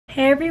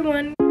Hey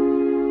everyone!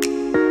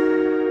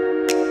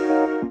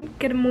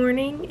 Good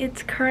morning.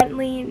 It's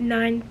currently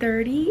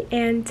 9:30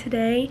 and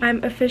today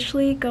I'm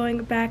officially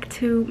going back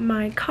to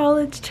my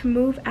college to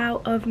move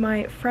out of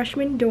my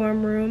freshman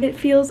dorm room. It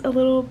feels a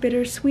little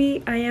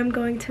bittersweet. I am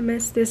going to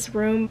miss this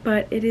room,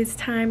 but it is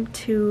time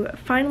to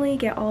finally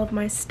get all of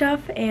my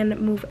stuff and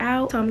move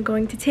out. So I'm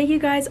going to take you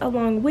guys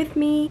along with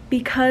me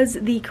because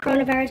the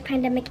coronavirus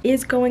pandemic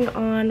is going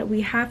on. We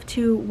have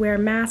to wear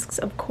masks,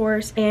 of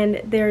course, and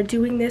they're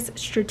doing this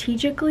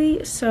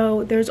strategically.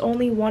 So there's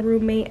only one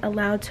roommate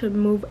allowed to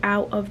move out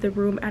of the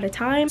room at a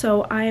time,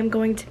 so I am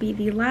going to be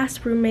the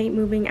last roommate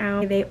moving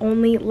out. They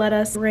only let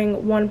us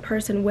bring one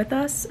person with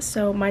us,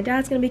 so my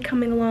dad's gonna be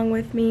coming along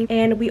with me,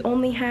 and we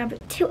only have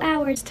 2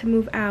 hours to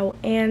move out.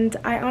 And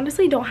I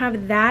honestly don't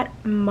have that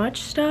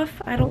much stuff,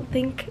 I don't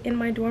think, in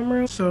my dorm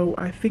room, so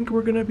I think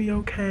we're gonna be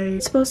okay.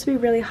 It's supposed to be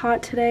really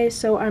hot today,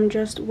 so I'm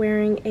just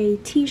wearing a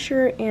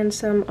t-shirt and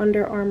some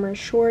Under Armour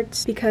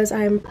shorts because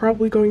I'm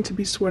probably going to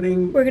be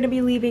sweating. We're gonna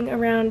be leaving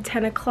around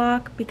 10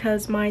 o'clock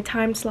because my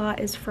time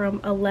slot is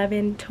from 11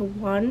 to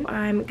 1.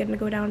 I'm gonna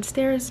go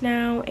downstairs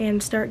now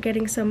and start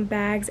getting some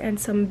bags and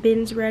some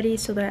bins ready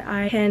so that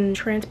I can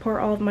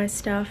transport all of my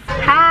stuff.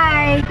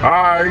 Hi!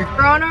 Hi!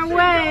 We're on our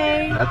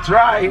way! That's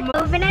right!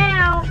 Moving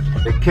out!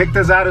 They kicked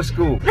us out of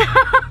school.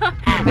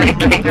 They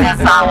kicked us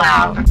all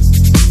out.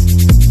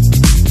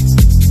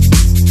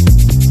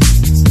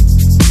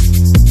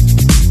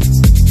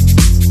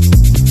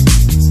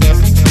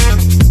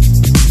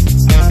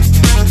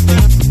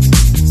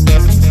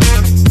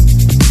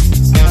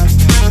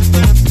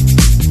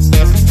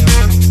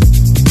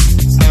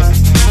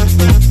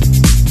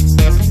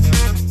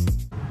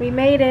 We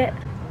made it.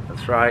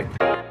 That's right.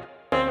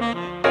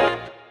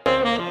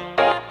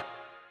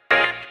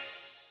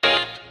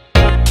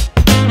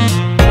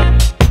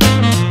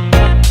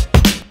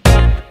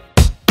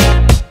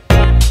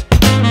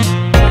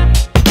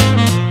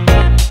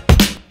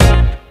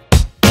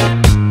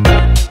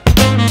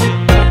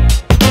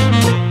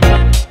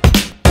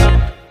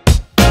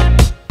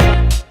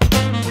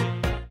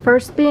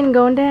 First bin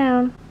going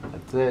down.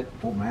 That's it.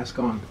 Oh, mask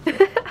on.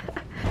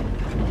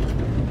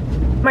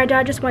 My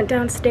dad just went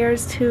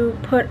downstairs to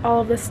put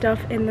all of the stuff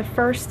in the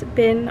first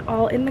bin,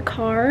 all in the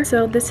car.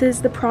 So this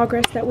is the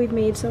progress that we've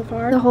made so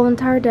far. The whole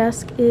entire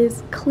desk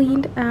is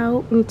cleaned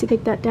out. We need to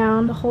take that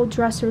down. The whole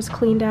dresser is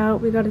cleaned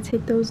out. We gotta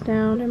take those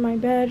down. In my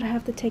bed, I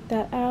have to take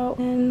that out.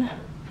 And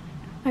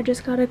I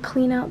just gotta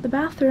clean out the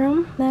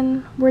bathroom.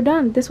 Then we're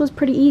done. This was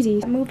pretty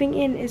easy. Moving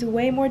in is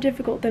way more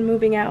difficult than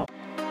moving out.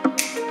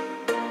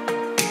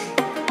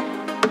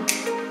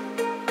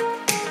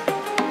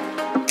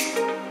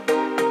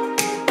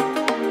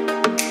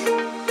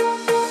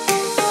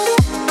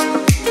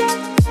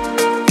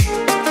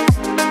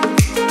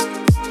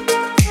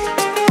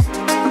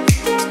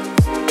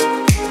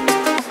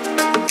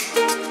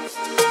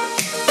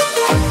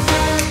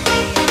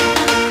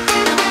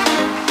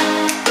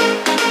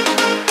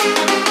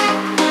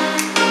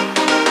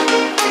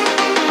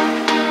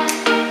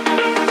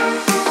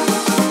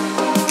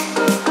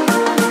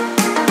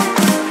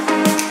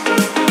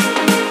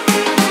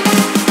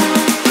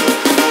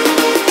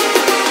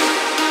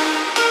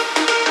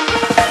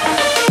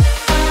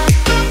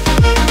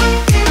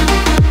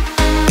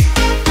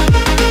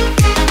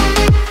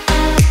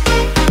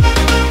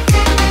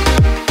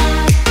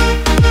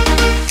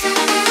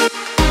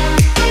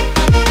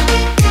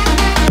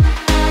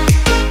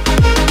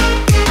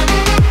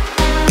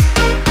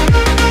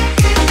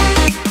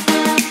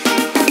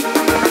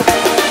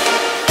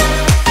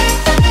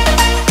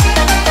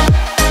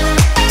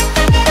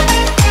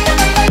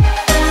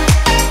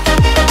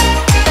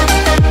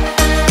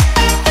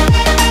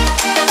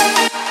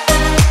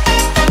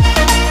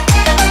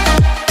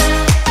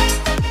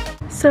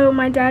 So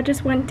my dad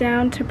just went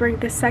down to bring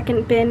the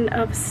second bin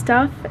of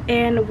stuff,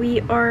 and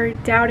we are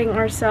doubting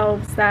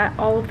ourselves that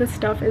all of the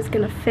stuff is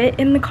gonna fit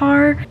in the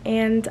car,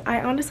 and I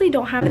honestly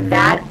don't have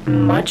that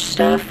much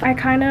stuff. I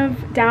kind of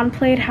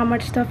downplayed how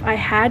much stuff I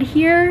had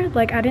here.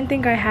 Like, I didn't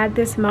think I had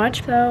this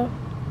much, so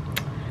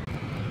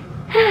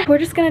we're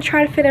just gonna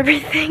try to fit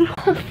everything,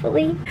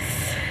 hopefully.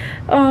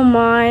 Oh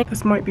my.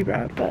 This might be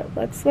bad, but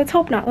let's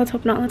hope not. Let's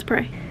hope not. Let's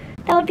pray.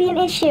 That would be an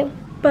issue.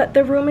 But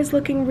the room is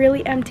looking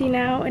really empty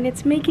now, and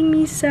it's making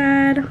me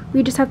sad.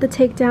 We just have to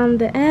take down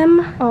the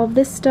M. All of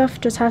this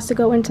stuff just has to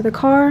go into the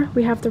car.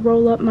 We have to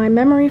roll up my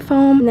memory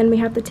foam, and then we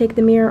have to take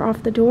the mirror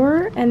off the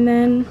door, and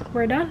then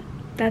we're done.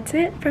 That's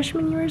it.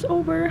 Freshman year is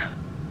over.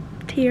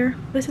 Tear.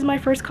 This is my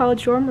first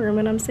college dorm room,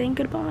 and I'm saying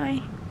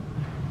goodbye.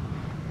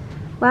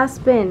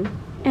 Last bin.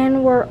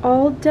 And we're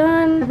all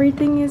done.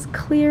 Everything is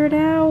cleared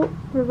out.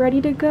 We're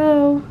ready to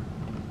go.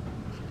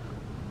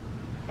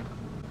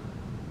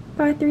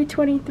 By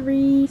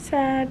 3:23.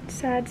 Sad,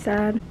 sad,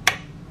 sad.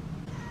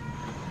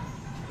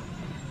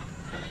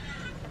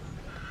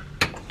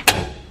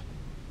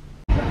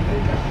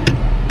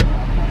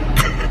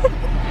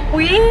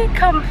 We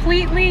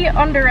completely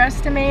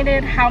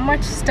underestimated how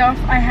much stuff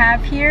I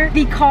have here.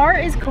 The car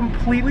is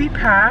completely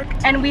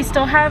packed and we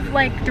still have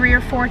like 3 or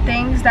 4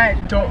 things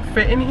that don't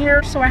fit in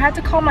here. So I had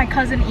to call my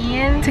cousin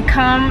Ian to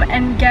come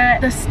and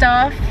get the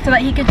stuff so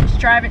that he could just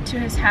drive it to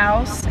his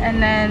house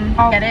and then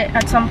I'll get it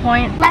at some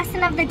point.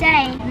 Lesson of the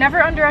day.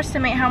 Never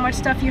underestimate how much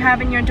stuff you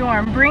have in your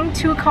dorm. Bring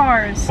 2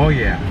 cars. Oh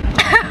yeah.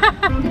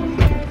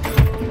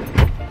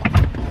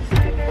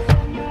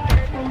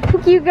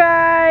 Thank you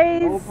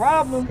guys. No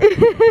problem.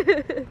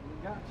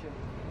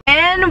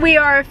 And we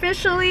are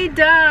officially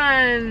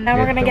done. Now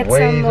we're gonna get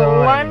some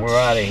lunch. We're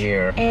out of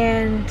here.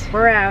 And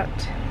we're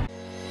out.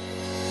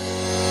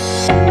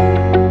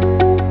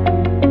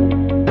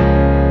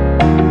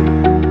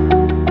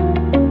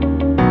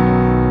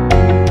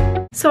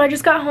 So I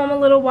just got home a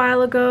little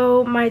while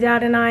ago. My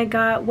dad and I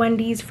got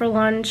Wendy's for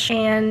lunch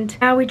and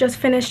now we just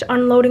finished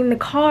unloading the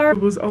car.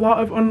 It was a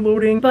lot of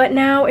unloading, but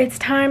now it's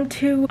time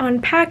to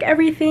unpack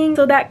everything.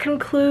 So that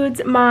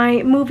concludes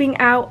my moving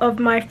out of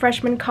my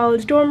freshman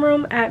college dorm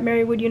room at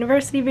Marywood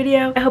University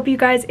video. I hope you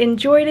guys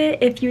enjoyed it.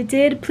 If you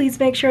did, please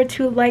make sure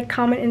to like,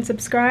 comment, and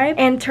subscribe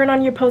and turn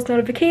on your post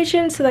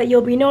notifications so that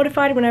you'll be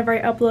notified whenever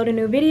I upload a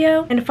new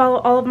video, and follow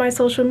all of my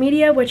social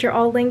media, which are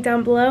all linked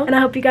down below. And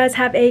I hope you guys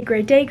have a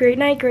great day, great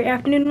night, great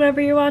afternoon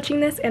whenever you're watching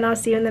this, and I'll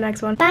see you in the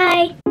next one.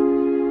 Bye.